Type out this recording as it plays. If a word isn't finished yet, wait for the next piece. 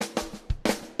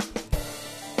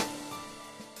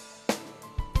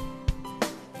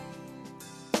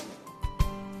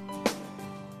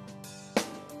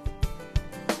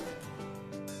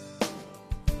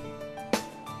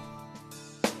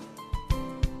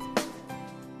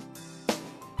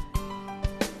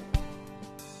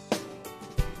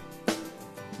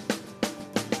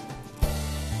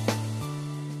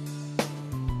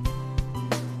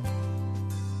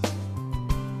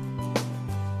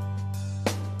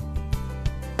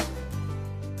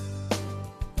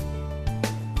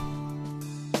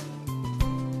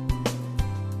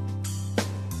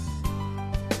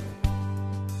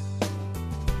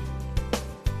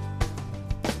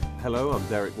Hello, I'm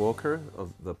Derek Walker,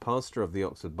 the pastor of the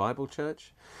Oxford Bible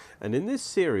Church, and in this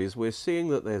series we're seeing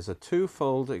that there's a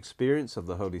twofold experience of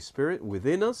the Holy Spirit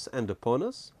within us and upon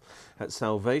us. At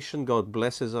salvation, God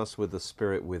blesses us with the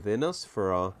Spirit within us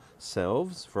for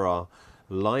ourselves, for our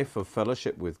life of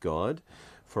fellowship with God,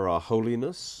 for our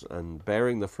holiness and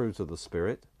bearing the fruit of the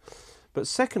Spirit. But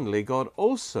secondly, God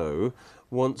also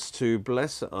wants to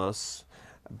bless us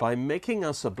by making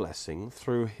us a blessing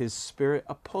through His Spirit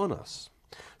upon us,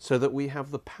 so that we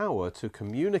have the power to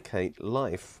communicate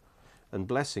life and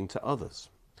blessing to others.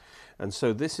 And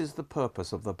so this is the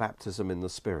purpose of the baptism in the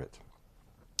Spirit.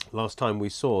 Last time we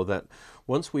saw that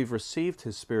once we've received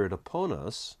His Spirit upon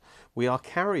us, we are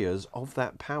carriers of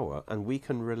that power, and we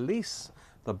can release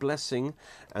the blessing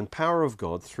and power of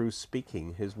God through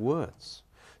speaking His words.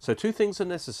 So two things are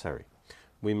necessary.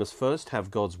 We must first have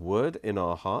God's word in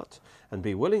our heart and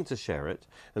be willing to share it.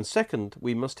 And second,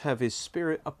 we must have His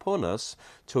Spirit upon us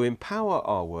to empower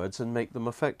our words and make them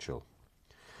effectual.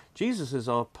 Jesus is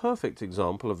our perfect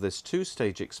example of this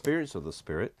two-stage experience of the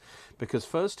Spirit, because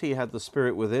first He had the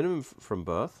Spirit within Him from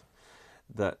birth,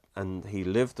 and He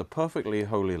lived a perfectly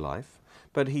holy life,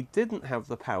 but He didn't have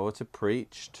the power to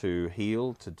preach, to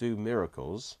heal, to do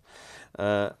miracles,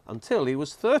 until He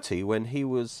was 30, when He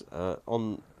was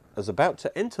about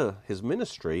to enter His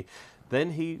ministry.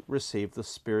 Then He received the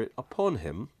Spirit upon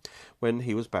Him when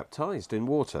He was baptized in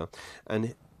water,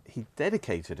 and He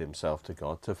dedicated Himself to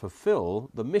God to fulfill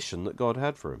the mission that God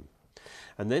had for Him.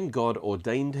 And then God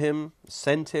ordained Him,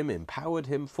 sent Him, empowered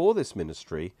Him for this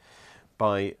ministry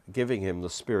by giving Him the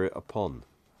Spirit upon.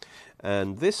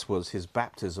 And this was His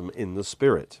baptism in the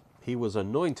Spirit. He was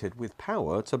anointed with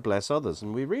power to bless others,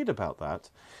 and we read about that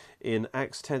in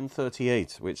Acts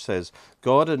 10:38, which says,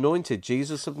 God anointed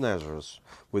Jesus of Nazareth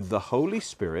with the Holy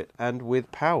Spirit and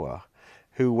with power,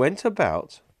 who went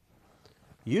about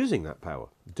using that power,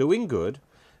 doing good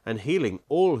and healing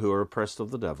all who are oppressed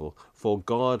of the devil, for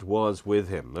God was with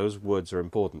Him. Those words are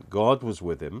important. God was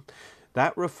with Him.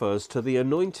 That refers to the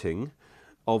anointing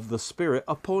of the Spirit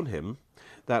upon Him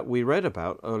that we read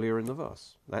about earlier in the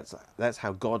verse. That's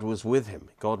how God was with Him.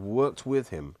 God worked with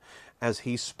Him as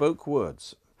He spoke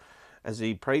words. As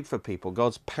He prayed for people,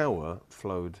 God's power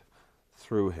flowed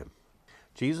through Him.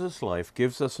 Jesus' life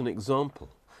gives us an example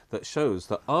that shows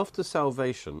that after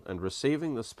salvation and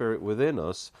receiving the Spirit within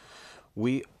us,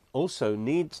 we also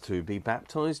need to be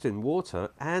baptized in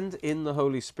water and in the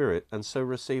Holy Spirit, and so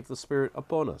receive the Spirit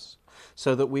upon us,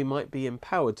 so that we might be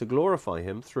empowered to glorify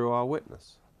Him through our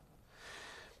witness.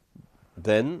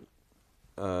 Then,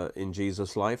 in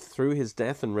Jesus' life, through His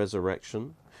death and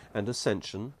resurrection and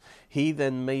ascension, He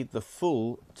then made the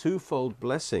full twofold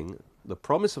blessing, the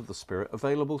promise of the Spirit,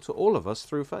 available to all of us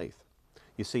through faith.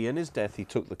 You see, in His death He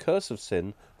took the curse of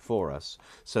sin for us,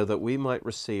 so that we might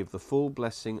receive the full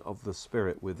blessing of the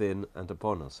Spirit within and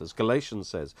upon us. As Galatians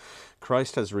says,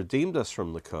 Christ has redeemed us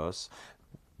from the curse,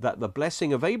 that the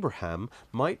blessing of Abraham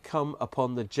might come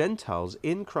upon the Gentiles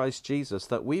in Christ Jesus,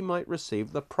 that we might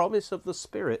receive the promise of the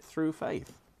Spirit through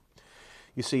faith.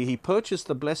 You see, He purchased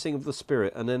the blessing of the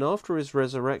Spirit, and then after His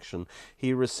resurrection,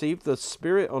 He received the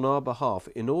Spirit on our behalf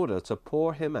in order to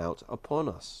pour Him out upon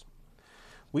us.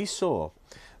 We saw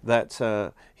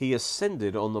that He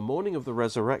ascended on the morning of the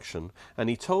resurrection, and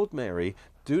He told Mary,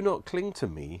 "Do not cling to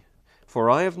me, for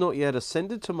I have not yet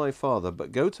ascended to my Father,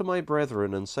 but go to my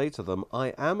brethren and say to them,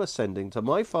 I am ascending to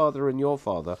my Father and your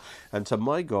Father, and to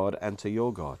my God and to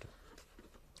your God."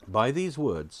 By these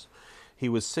words, He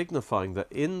was signifying that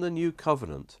in the new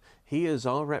covenant, He is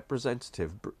our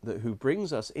representative who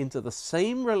brings us into the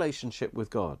same relationship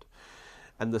with God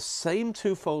and the same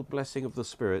twofold blessing of the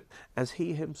Spirit as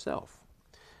He Himself.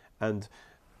 And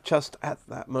just at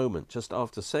that moment, just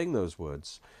after saying those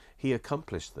words, He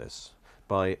accomplished this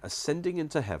by ascending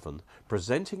into heaven,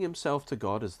 presenting Himself to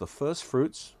God as the first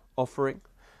fruits offering,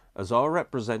 as our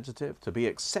representative, to be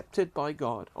accepted by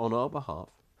God on our behalf.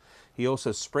 He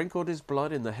also sprinkled His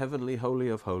blood in the heavenly Holy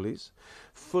of Holies,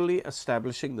 fully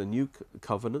establishing the new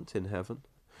covenant in heaven.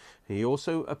 He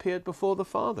also appeared before the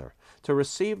Father to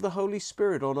receive the Holy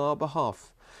Spirit on our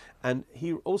behalf, and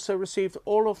He also received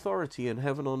all authority in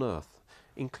heaven and on earth,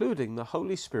 including the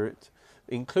Holy Spirit,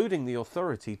 including the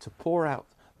authority to pour out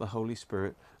the Holy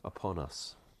Spirit upon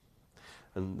us.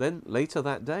 And then later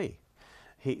that day,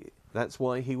 that's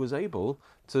why He was able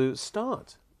to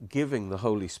start giving the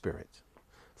Holy Spirit.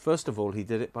 First of all, He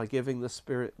did it by giving the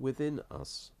Spirit within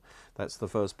us. That's the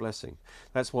first blessing.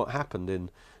 That's what happened in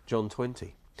John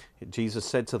 20. Jesus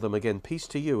said to them again, "Peace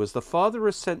to you. As the Father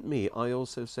has sent me, I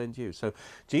also send you." So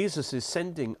Jesus is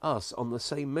sending us on the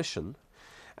same mission.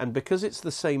 And because it's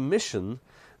the same mission,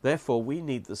 therefore we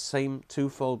need the same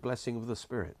twofold blessing of the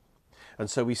Spirit. And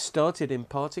so he started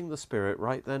imparting the Spirit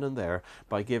right then and there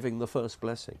by giving the first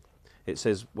blessing. It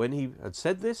says, when he had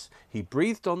said this, he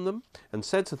breathed on them and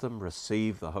said to them,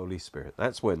 receive the Holy Spirit.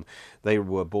 That's when they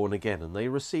were born again and they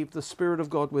received the Spirit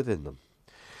of God within them.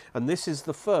 And this is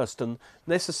the first and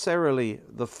necessarily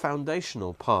the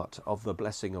foundational part of the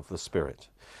blessing of the Spirit.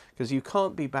 Because you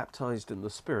can't be baptized in the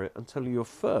Spirit until you've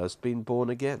first been born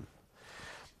again.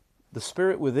 The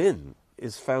Spirit within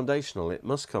is foundational. It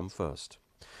must come first.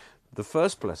 The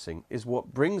first blessing is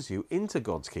what brings you into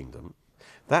God's kingdom.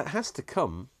 That has to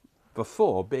come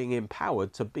before being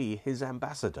empowered to be his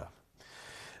ambassador.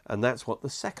 And that's what the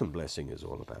second blessing is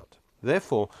all about.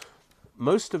 Therefore,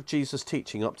 most of Jesus'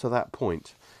 teaching up to that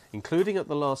point, including at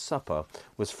the Last Supper,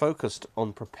 was focused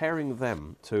on preparing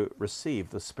them to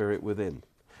receive the Spirit within.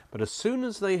 But as soon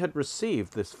as they had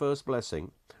received this first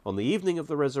blessing, on the evening of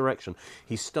the resurrection,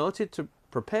 he started to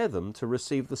prepare them to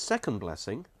receive the second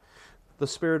blessing, the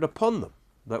Spirit upon them,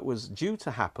 that was due to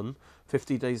happen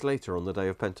 50 days later on the day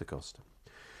of Pentecost.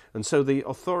 And so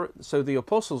the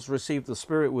apostles received the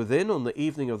Spirit within on the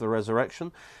evening of the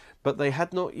resurrection, but they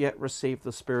had not yet received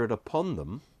the Spirit upon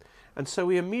them. And so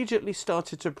he immediately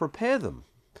started to prepare them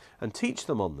and teach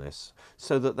them on this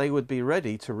so that they would be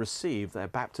ready to receive their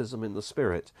baptism in the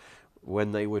Spirit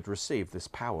when they would receive this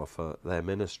power for their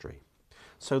ministry.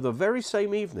 So the very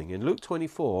same evening in Luke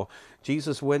 24,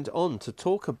 Jesus went on to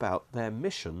talk about their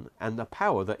mission and the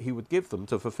power that he would give them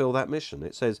to fulfill that mission.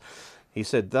 It says, he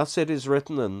said, thus it is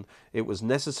written, and it was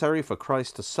necessary for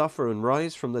Christ to suffer and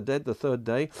rise from the dead the third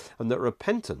day, and that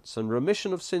repentance and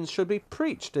remission of sins should be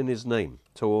preached in his name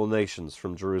to all nations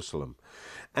from Jerusalem.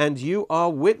 And you are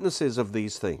witnesses of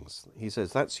these things. He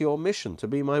says, that's your mission, to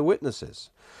be my witnesses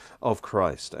of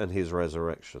Christ and his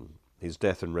resurrection, his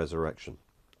death and resurrection.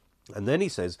 And then he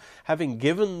says, having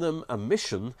given them a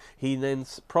mission, he then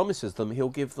promises them he'll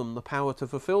give them the power to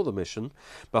fulfill the mission.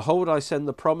 Behold, I send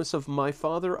the promise of my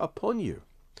Father upon you.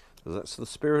 That's the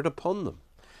Spirit upon them.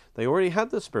 They already had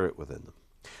the Spirit within them.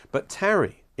 But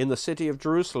tarry in the city of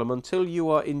Jerusalem until you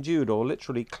are endued, or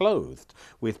literally clothed,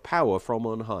 with power from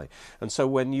on high. And so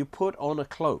when you put on a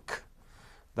cloak,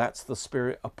 that's the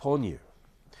Spirit upon you.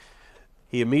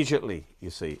 He immediately, you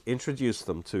see, introduced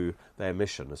them to their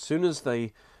mission. As soon as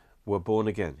they were born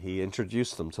again, he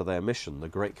introduced them to their mission, the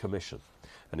Great Commission.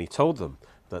 And he told them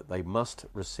that they must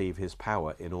receive his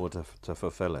power in order to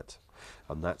fulfill it.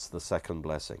 And that's the second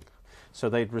blessing. So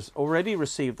they'd already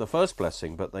received the first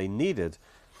blessing, but they needed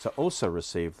to also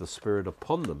receive the Spirit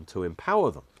upon them to empower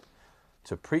them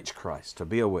to preach Christ, to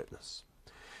be a witness.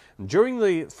 And during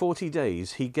the 40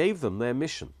 days, he gave them their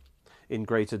mission in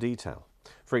greater detail.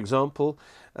 For example,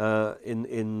 a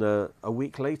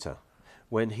week later,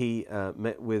 when he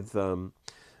met with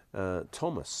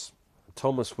Thomas.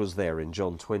 Thomas was there in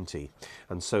John 20,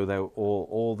 and so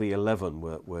all the 11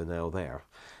 were now there.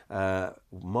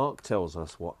 Mark tells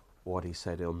us what he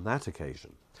said on that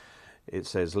occasion. It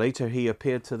says, later he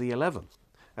appeared to the 11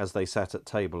 as they sat at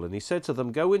table, and he said to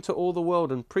them, go into all the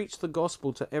world and preach the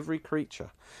gospel to every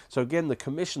creature. So again, the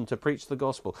commission to preach the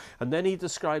gospel. And then he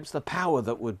describes the power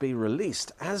that would be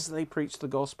released as they preach the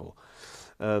gospel.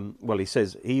 He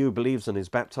says, he who believes and is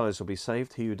baptized will be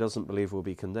saved. He who doesn't believe will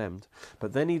be condemned.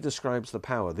 But then he describes the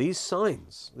power. These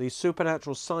signs, these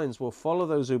supernatural signs will follow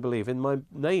those who believe. In my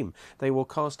name, they will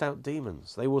cast out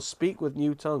demons. They will speak with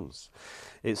new tongues.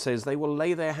 It says they will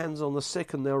lay their hands on the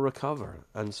sick and they'll recover,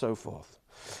 and so forth.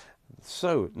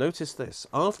 So, notice this.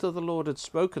 After the Lord had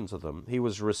spoken to them, he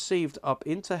was received up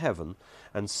into heaven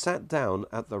and sat down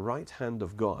at the right hand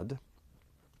of God.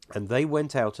 And they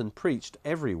went out and preached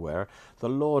everywhere, the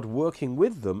Lord working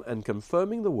with them and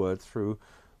confirming the word through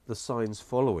the signs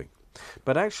following.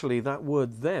 But actually that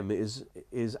word them is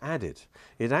added.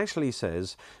 It actually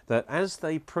says that as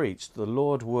they preached, the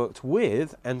Lord worked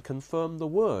with and confirmed the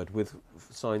word with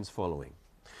signs following.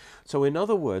 So in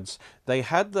other words, they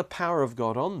had the power of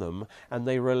God on them and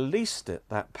they released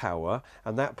that power,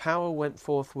 and that power went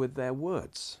forth with their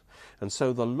words. And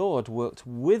so the Lord worked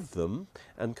with them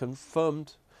and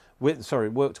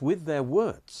worked with their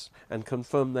words and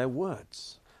confirmed their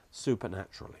words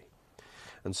supernaturally.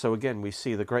 And so again, we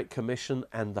see the Great Commission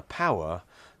and the power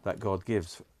that God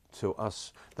gives to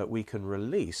us that we can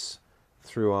release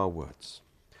through our words.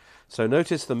 So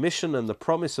notice the mission and the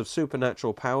promise of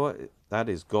supernatural power, that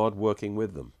is God working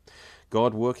with them.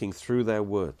 God working through their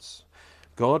words.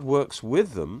 God works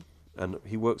with them, and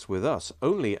he works with us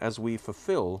only as we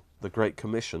fulfill the Great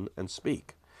Commission and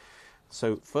speak.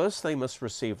 So first they must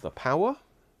receive the power,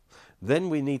 then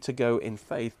we need to go in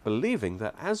faith, believing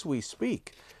that as we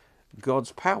speak,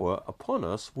 God's power upon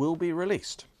us will be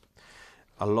released,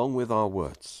 along with our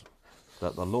words,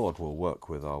 that the Lord will work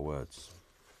with our words.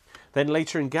 Then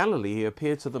later in Galilee he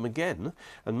appeared to them again,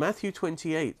 and Matthew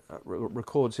 28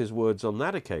 records his words on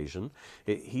that occasion.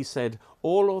 He said,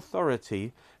 "All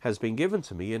authority has been given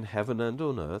to me in heaven and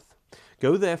on earth.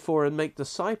 Go therefore and make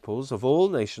disciples of all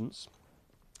nations,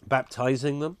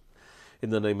 baptizing them in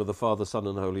the name of the Father, Son,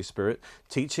 and Holy Spirit,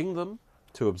 teaching them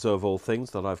to observe all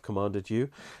things that I've commanded you."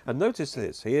 And notice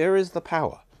this, here is the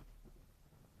power.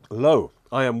 "Lo,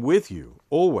 I am with you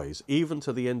always, even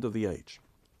to the end of the age."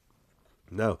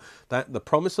 Now, that the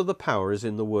promise of the power is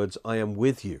in the words, "I am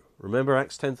with you." Remember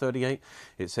Acts 10:38?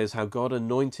 It says how God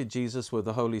anointed Jesus with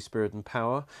the Holy Spirit and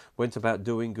power, went about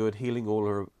doing good, healing all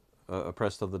who are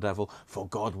oppressed of the devil, for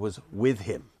God was with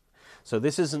him. So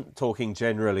this isn't talking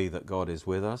generally that God is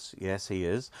with us. Yes, he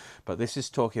is. But this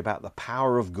is talking about the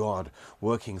power of God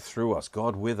working through us,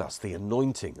 God with us, the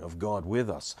anointing of God with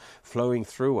us, flowing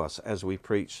through us as we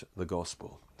preach the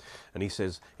gospel. And he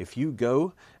says, if you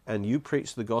go and you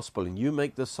preach the gospel and you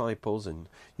make disciples and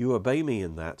you obey me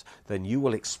in that, then you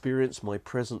will experience my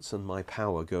presence and my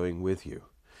power going with you.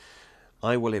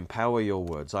 I will empower your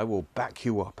words. I will back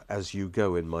you up as you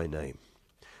go in my name.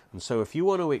 And so if you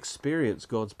want to experience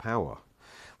God's power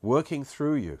working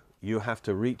through you, you have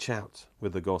to reach out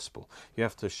with the gospel. You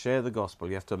have to share the gospel.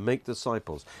 You have to make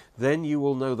disciples. Then you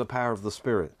will know the power of the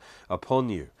Spirit upon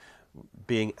you,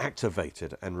 being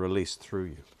activated and released through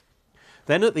you.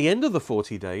 Then at the end of the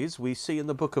 40 days, we see in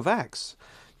the book of Acts,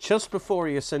 just before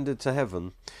he ascended to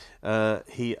heaven,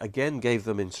 he again gave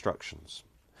them instructions.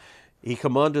 He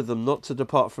commanded them not to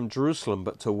depart from Jerusalem,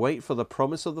 but to wait for the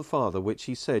promise of the Father, which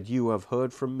he said, "You have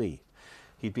heard from me."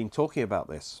 He'd been talking about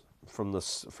this from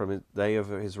the day of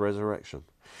his resurrection.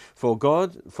 For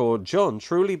John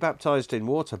truly baptized in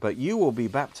water, but you will be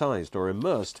baptized or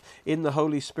immersed in the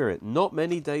Holy Spirit not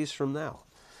many days from now.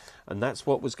 And that's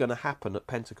what was going to happen at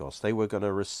Pentecost. They were going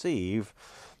to receive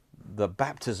the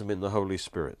baptism in the Holy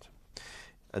Spirit.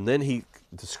 And then he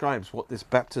describes what this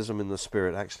baptism in the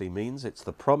Spirit actually means. It's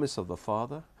the promise of the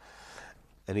Father.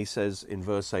 And he says in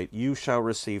verse 8, "You shall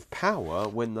receive power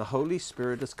when the Holy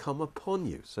Spirit has come upon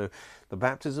you." So the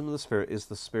baptism of the Spirit is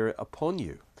the Spirit upon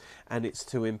you. And it's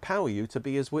to empower you to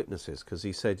be his witnesses. Because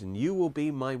he said, "And you will be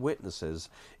my witnesses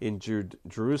in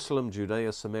Jerusalem,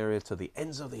 Judea, Samaria, to the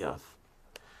ends of the earth."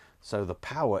 So the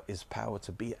power is power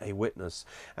to be a witness.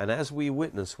 And as we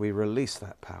witness, we release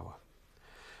that power.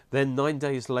 Then 9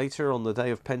 days later, on the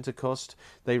day of Pentecost,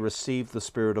 they received the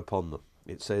Spirit upon them.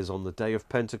 It says, on the day of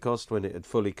Pentecost, when it had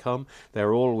fully come, they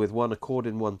were all with one accord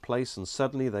in one place, and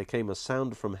suddenly there came a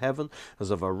sound from heaven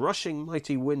as of a rushing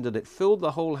mighty wind, and it filled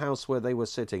the whole house where they were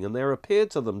sitting. And there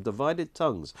appeared to them divided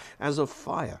tongues as of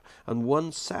fire, and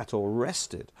one sat or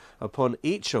rested upon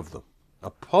each of them.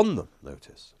 Upon them,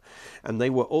 notice. And they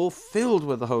were all filled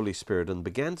with the Holy Spirit and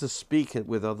began to speak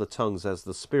with other tongues as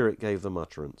the Spirit gave them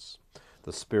utterance.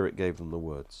 The Spirit gave them the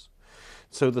words.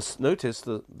 So notice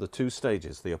the two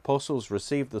stages. The apostles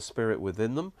received the Spirit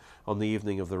within them on the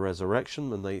evening of the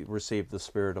resurrection, and they received the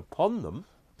Spirit upon them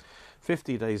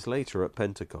 50 days later at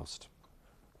Pentecost.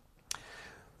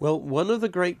 Well, one of the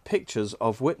great pictures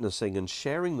of witnessing and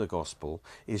sharing the gospel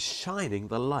is shining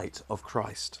the light of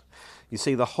Christ. You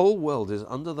see, the whole world is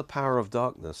under the power of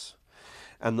darkness,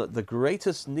 and that the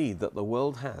greatest need that the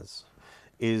world has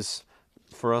is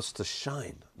for us to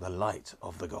shine the light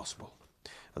of the gospel.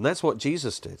 And that's what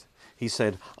Jesus did. He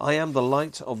said, "I am the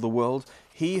light of the world.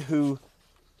 He who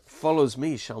follows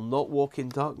me shall not walk in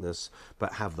darkness,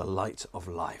 but have the light of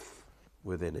life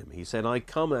within him." He said, "I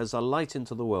come as a light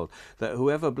into the world, that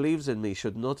whoever believes in me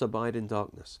should not abide in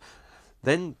darkness."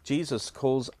 Then Jesus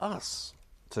calls us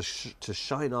to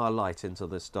shine our light into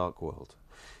this dark world.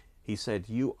 He said,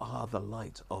 "You are the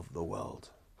light of the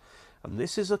world." And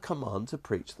this is a command to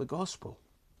preach the gospel.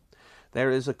 There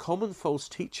is a common false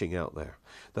teaching out there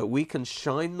that we can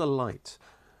shine the light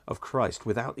of Christ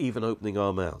without even opening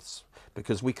our mouths,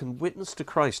 because we can witness to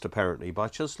Christ apparently by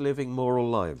just living moral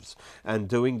lives and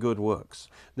doing good works.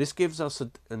 This gives us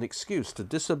an excuse to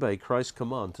disobey Christ's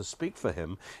command to speak for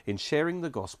him in sharing the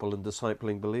gospel and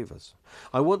discipling believers.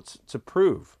 I want to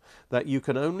prove that you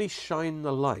can only shine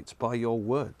the light by your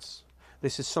words.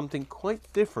 This is something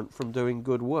quite different from doing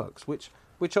good works, which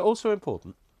are also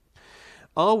important.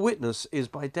 Our witness is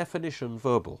by definition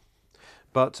verbal,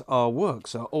 but our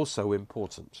works are also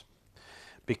important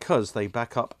because they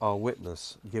back up our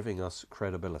witness, giving us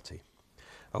credibility.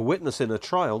 A witness in a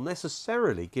trial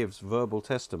necessarily gives verbal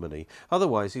testimony,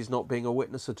 otherwise he's not being a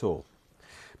witness at all.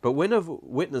 But when a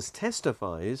witness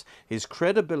testifies, his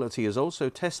credibility is also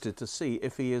tested to see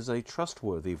if he is a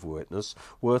trustworthy witness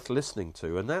worth listening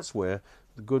to, and that's where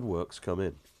the good works come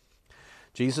in.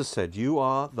 Jesus said, "You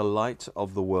are the light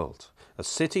of the world. A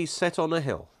city set on a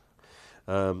hill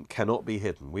cannot be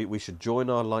hidden. We should join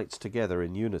our lights together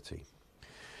in unity.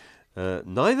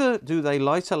 Neither do they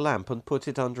light a lamp and put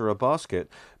it under a basket,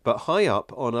 but high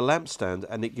up on a lampstand,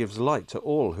 and it gives light to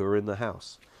all who are in the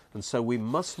house. And so we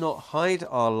must not hide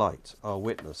our light, our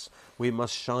witness. We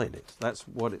must shine it. That's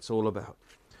what it's all about.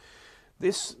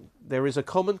 There is a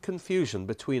common confusion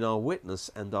between our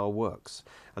witness and our works,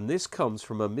 and this comes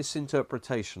from a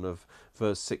misinterpretation of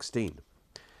verse 16,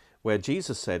 where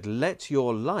Jesus said, "Let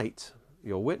your light,"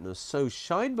 your witness, "so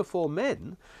shine before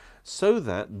men, so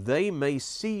that they may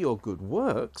see your good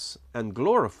works and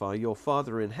glorify your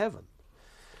Father in heaven."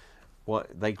 Well,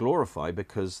 they glorify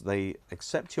because they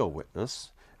accept your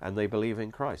witness and they believe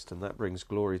in Christ, and that brings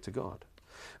glory to God.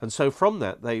 And so from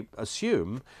that, they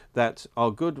assume that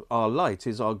our light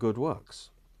is our good works.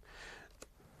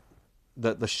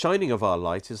 That the shining of our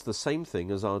light is the same thing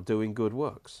as our doing good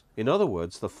works. In other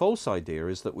words, the false idea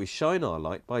is that we shine our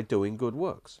light by doing good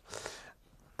works.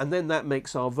 And then that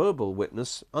makes our verbal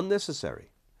witness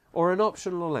unnecessary, or an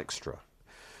optional extra,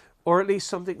 or at least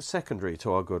something secondary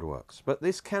to our good works. But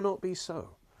this cannot be so,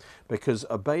 because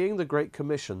obeying the Great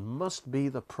Commission must be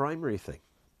the primary thing.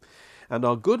 And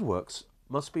our good works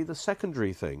must be the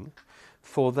secondary thing,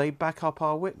 for they back up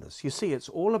our witness. You see, it's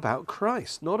all about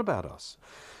Christ, not about us.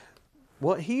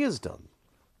 What he has done,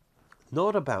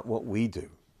 not about what we do.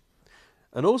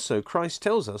 And also, Christ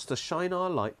tells us to shine our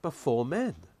light before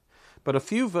men. But a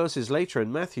few verses later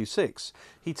in Matthew 6,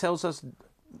 he tells us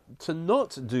to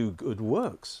not do good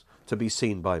works to be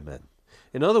seen by men.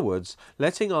 In other words,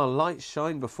 letting our light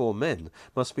shine before men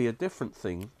must be a different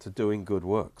thing to doing good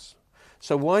works.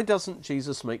 So why doesn't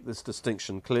Jesus make this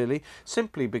distinction clearly?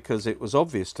 Simply because it was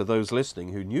obvious to those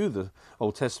listening who knew the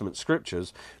Old Testament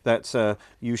scriptures that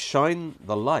you shine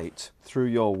the light through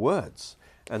your words,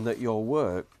 and that your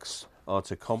works are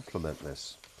to complement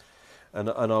this. And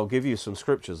I'll give you some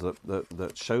scriptures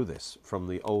that show this from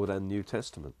the Old and New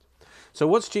Testament. So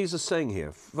what's Jesus saying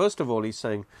here? First of all, he's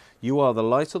saying, you are the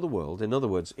light of the world. In other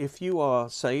words, if you are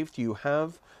saved, you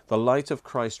have the light of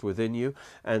Christ within you,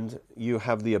 and you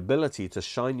have the ability to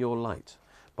shine your light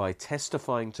by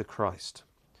testifying to Christ.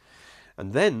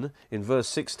 And then, in verse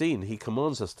 16, he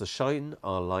commands us to shine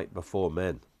our light before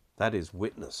men. That is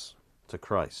witness to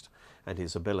Christ and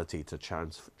his ability to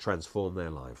transform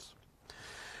their lives.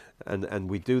 And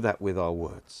we do that with our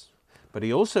words. But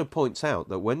he also points out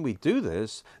that when we do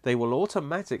this, they will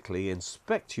automatically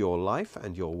inspect your life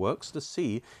and your works to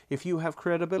see if you have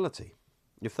credibility,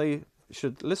 if they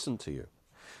should listen to you.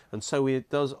 And so it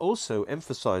does also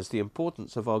emphasize the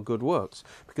importance of our good works,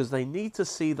 because they need to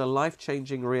see the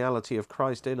life-changing reality of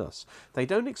Christ in us. They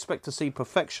don't expect to see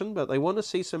perfection, but they want to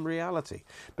see some reality.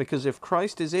 Because if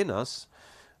Christ is in us,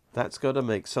 that's got to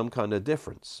make some kind of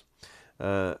difference.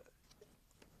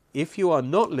 If you are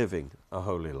not living a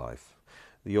holy life,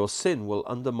 your sin will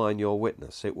undermine your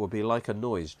witness. It will be like a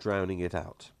noise drowning it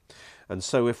out. And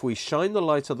so if we shine the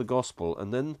light of the gospel,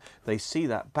 and then they see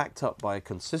that backed up by a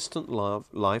consistent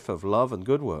life of love and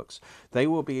good works, they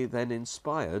will be then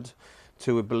inspired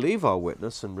to believe our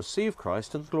witness and receive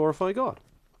Christ and glorify God.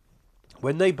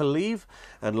 When they believe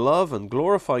and love and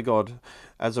glorify God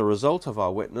as a result of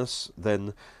our witness,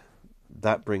 then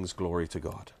that brings glory to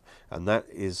God. And that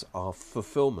is our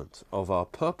fulfillment of our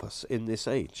purpose in this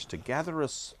age, to gather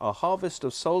us a harvest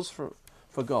of souls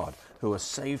for God who are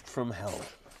saved from hell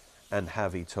and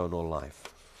have eternal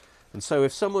life. And so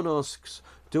if someone asks,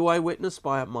 do I witness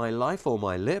by my life or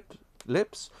my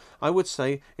lips? I would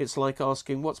say it's like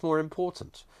asking what's more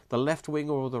important, the left wing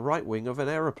or the right wing of an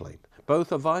aeroplane.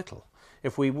 Both are vital.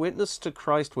 If we witness to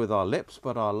Christ with our lips,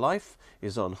 but our life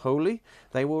is unholy,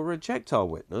 they will reject our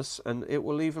witness, and it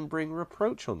will even bring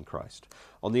reproach on Christ.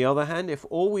 On the other hand, if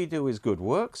all we do is good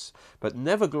works, but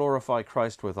never glorify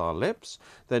Christ with our lips,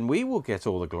 then we will get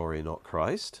all the glory, not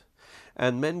Christ.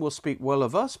 And men will speak well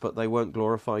of us, but they won't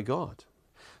glorify God.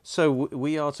 So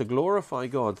we are to glorify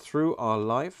God through our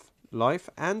life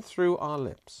and through our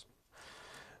lips.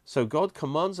 So God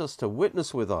commands us to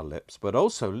witness with our lips, but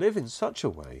also live in such a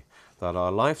way that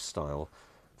our lifestyle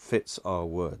fits our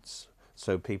words,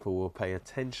 so people will pay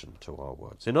attention to our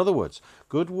words. In other words,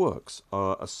 good works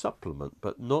are a supplement,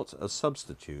 but not a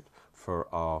substitute for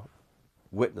our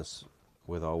witness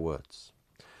with our words.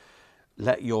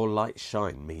 Let your light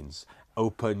shine means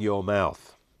open your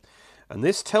mouth. And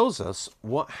this tells us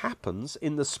what happens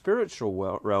in the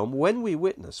spiritual realm when we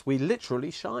witness. We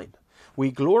literally shine.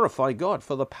 We glorify God,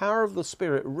 for the power of the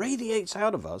Spirit radiates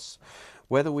out of us,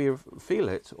 whether we feel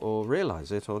it or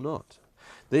realize it or not.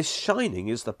 This shining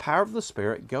is the power of the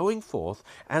Spirit going forth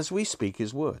as we speak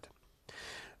his word.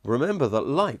 Remember that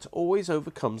light always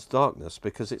overcomes darkness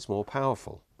because it's more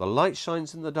powerful. The light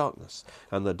shines in the darkness,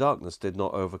 and the darkness did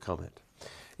not overcome it.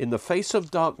 In the face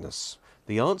of darkness,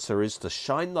 the answer is to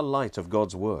shine the light of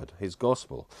God's word, his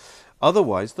gospel.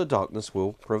 Otherwise, the darkness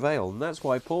will prevail. And that's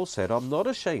why Paul said, I'm not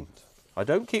ashamed. I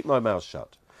don't keep my mouth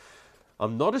shut.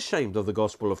 I'm not ashamed of the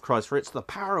gospel of Christ, for it's the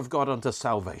power of God unto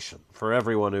salvation for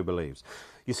everyone who believes.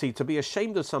 You see, to be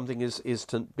ashamed of something is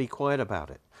to be quiet about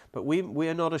it. But we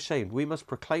are not ashamed. We must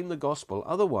proclaim the gospel.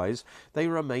 Otherwise, they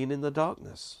remain in the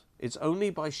darkness. It's only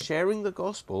by sharing the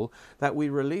gospel that we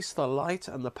release the light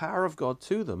and the power of God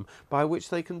to them by which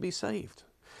they can be saved.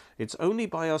 It's only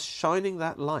by us shining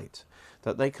that light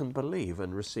that they can believe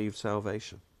and receive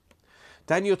salvation.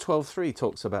 Daniel 12:3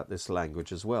 talks about this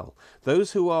language as well.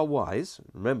 Those who are wise,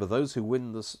 remember those who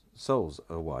win the souls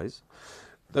are wise,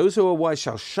 those who are wise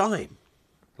shall shine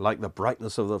like the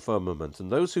brightness of the firmament,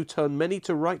 and those who turn many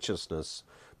to righteousness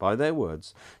by their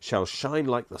words shall shine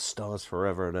like the stars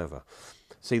forever and ever.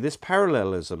 See, this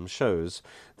parallelism shows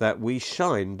that we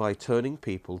shine by turning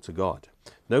people to God.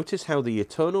 Notice how the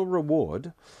eternal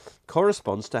reward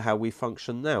corresponds to how we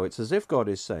function now. It's as if God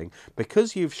is saying,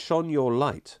 because you've shone your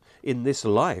light in this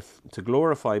life to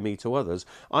glorify me to others,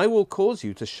 I will cause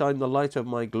you to shine the light of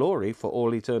my glory for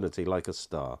all eternity like a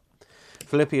star.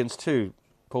 Philippians 2,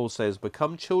 Paul says,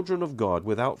 become children of God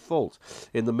without fault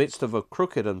in the midst of a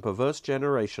crooked and perverse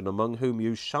generation among whom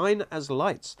you shine as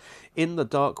lights in the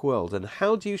dark world. And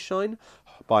how do you shine?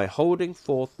 By holding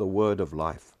forth the word of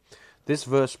life. This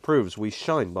verse proves we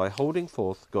shine by holding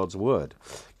forth God's word,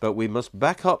 but we must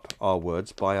back up our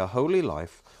words by a holy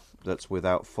life that's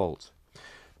without fault.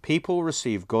 People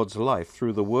receive God's life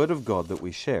through the word of God that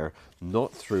we share,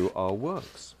 not through our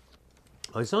works.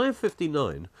 Isaiah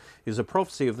 59 is a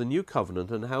prophecy of the new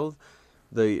covenant and how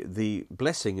the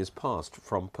blessing is passed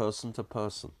from person to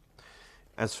person.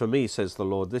 As for me, says the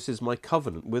Lord, this is my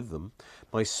covenant with them,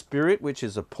 my spirit which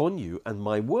is upon you, and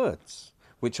my words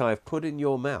which I have put in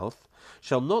your mouth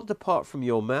shall not depart from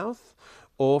your mouth,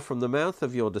 or from the mouth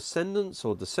of your descendants,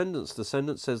 or descendants'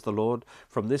 descendants, says the Lord,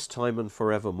 from this time and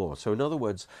forevermore. So in other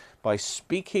words, by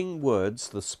speaking words,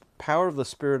 the power of the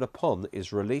Spirit upon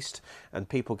is released and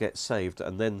people get saved,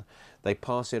 and then they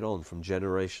pass it on from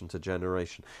generation to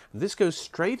generation. And this goes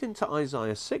straight into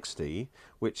Isaiah 60,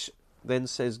 which then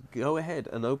says, go ahead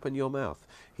and open your mouth.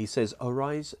 He says,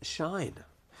 arise, shine,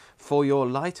 for your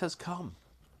light has come.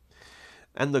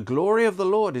 And the glory of the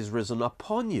Lord is risen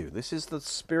upon you. This is the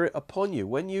Spirit upon you.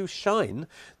 When you shine,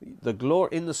 the glory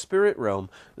in the spirit realm,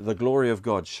 the glory of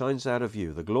God shines out of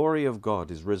you. The glory of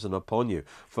God is risen upon you.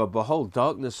 For behold,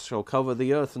 darkness shall cover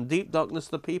the earth, and deep darkness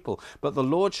the people. But the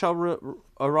Lord shall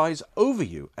arise over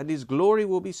you, and his glory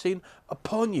will be seen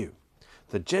upon you.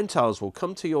 The Gentiles will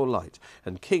come to your light,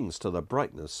 and kings to the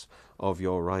brightness of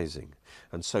your rising.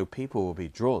 And so people will be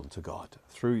drawn to God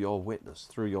through your witness,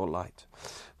 through your light.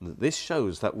 And this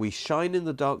shows that we shine in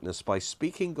the darkness by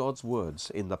speaking God's words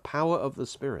in the power of the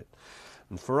Spirit.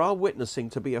 And for our witnessing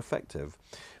to be effective,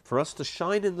 for us to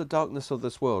shine in the darkness of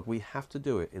this world, we have to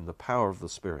do it in the power of the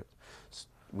Spirit.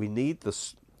 We need the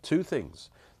two things,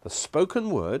 the spoken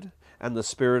word and the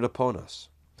Spirit upon us.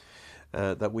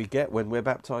 That we get when we're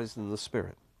baptized in the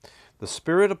Spirit. The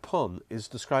Spirit upon is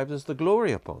described as the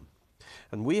glory upon.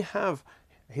 And we have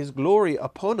his glory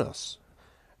upon us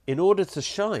in order to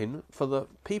shine for the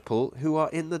people who are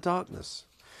in the darkness.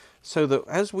 So that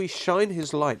as we shine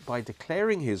his light by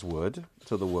declaring his word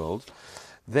to the world,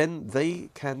 then they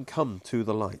can come to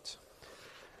the light.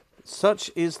 Such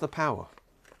is the power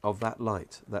of that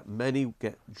light that many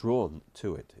get drawn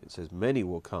to it. It says many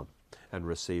will come and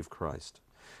receive Christ.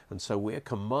 And so we are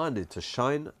commanded to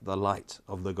shine the light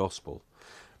of the gospel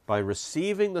by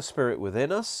receiving the Spirit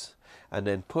within us and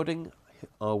then putting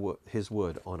his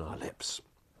word on our lips.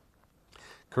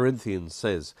 Corinthians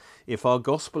says, if our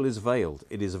gospel is veiled,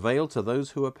 it is veiled to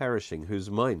those who are perishing, whose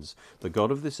minds the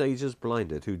God of this age is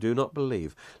blinded, who do not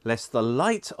believe, lest the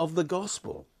light of the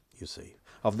gospel, you see,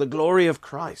 of the glory of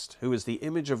Christ, who is the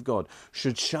image of God,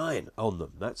 should shine on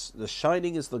them. That's the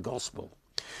shining is the gospel.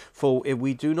 For if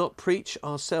we do not preach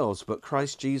ourselves, but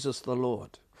Christ Jesus the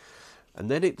Lord. And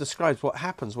then it describes what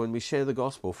happens when we share the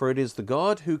gospel. For it is the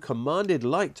God who commanded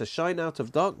light to shine out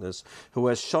of darkness, who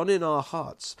has shone in our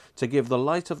hearts to give the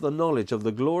light of the knowledge of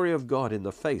the glory of God in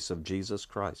the face of Jesus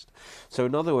Christ. So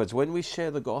in other words, when we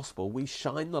share the gospel, we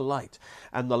shine the light,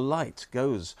 and the light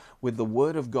goes with the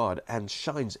word of God and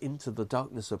shines into the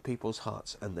darkness of people's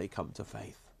hearts, and they come to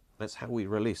faith. That's how we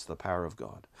release the power of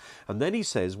God. And then he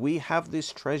says, we have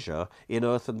this treasure in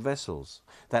earthen vessels,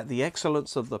 that the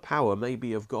excellence of the power may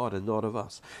be of God and not of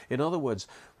us. In other words,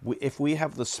 if we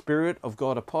have the Spirit of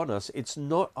God upon us, it's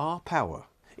not our power.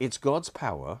 It's God's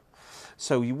power,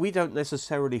 so we don't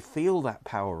necessarily feel that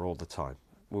power all the time.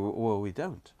 Well, we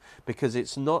don't, because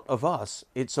it's not of us,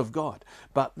 it's of God.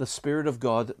 But the Spirit of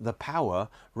God, the power,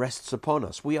 rests upon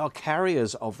us. We are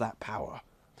carriers of that power,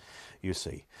 you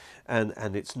see.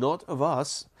 And it's not of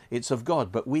us, it's of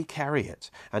God, but we carry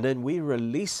it. And then we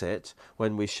release it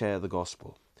when we share the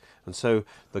gospel. And so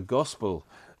the gospel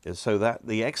is so that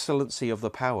the excellency of the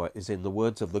power is in the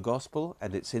words of the gospel,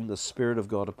 and it's in the Spirit of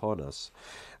God upon us.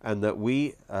 And that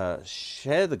we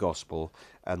share the gospel,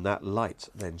 and that light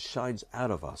then shines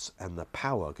out of us, and the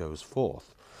power goes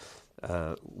forth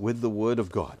with the word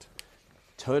of God,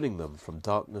 turning them from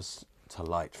darkness to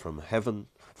light, from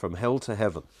hell to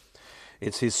heaven.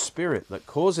 It's His Spirit that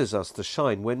causes us to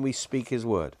shine when we speak His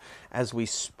word. As we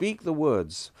speak the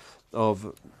words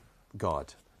of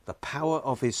God, the power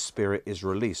of His Spirit is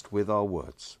released with our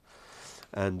words.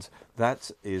 And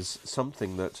that is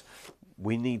something that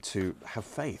we need to have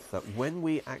faith, that when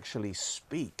we actually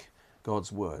speak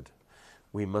God's word,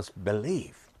 we must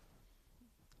believe,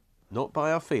 not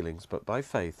by our feelings, but by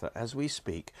faith, that as we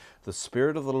speak, the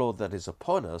Spirit of the Lord that is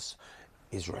upon us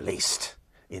is released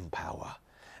in power,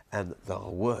 and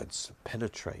our words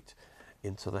penetrate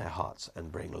into their hearts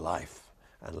and bring life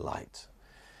and light.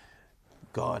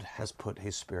 God has put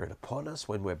His Spirit upon us.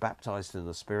 When we're baptized in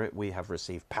the Spirit, we have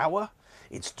received power.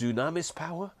 It's dunamis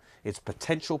power. It's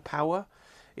potential power.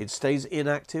 It stays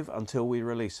inactive until we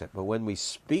release it. But when we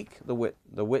speak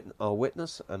our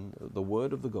witness and the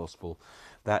word of the gospel,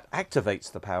 that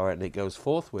activates the power, and it goes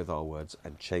forth with our words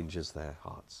and changes their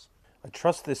hearts. I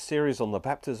trust this series on the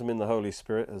baptism in the Holy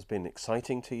Spirit has been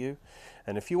exciting to you.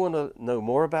 And if you want to know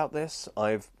more about this,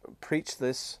 I've preached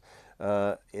this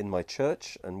in my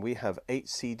church, and we have 8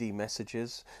 CD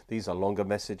messages. These are longer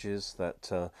messages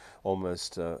that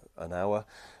almost an hour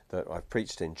that I've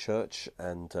preached in church,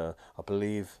 and I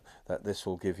believe that this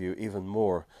will give you even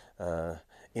more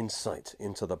insight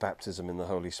into the baptism in the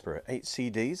Holy Spirit. 8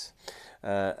 CDs,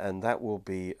 and that will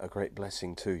be a great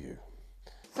blessing to you.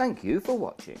 Thank you for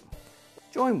watching.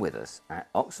 Join with us at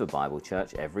Oxford Bible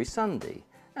Church every Sunday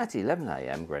at 11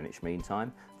 AM Greenwich Mean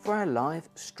Time for our live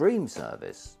stream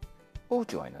service. Or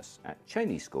join us at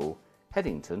Cheney School,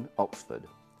 Headington, Oxford,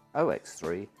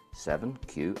 OX3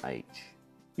 7QH.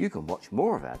 You can watch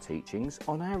more of our teachings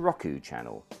on our Roku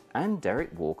channel and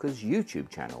Derek Walker's YouTube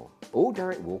channel. All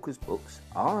Derek Walker's books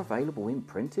are available in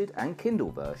printed and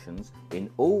Kindle versions in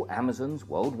all Amazons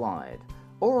worldwide,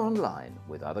 or online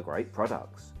with other great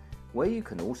products, where you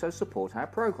can also support our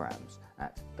programs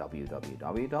at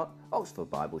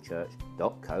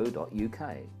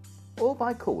www.oxfordbiblechurch.co.uk or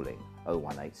by calling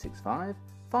 01865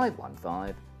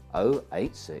 515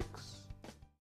 086.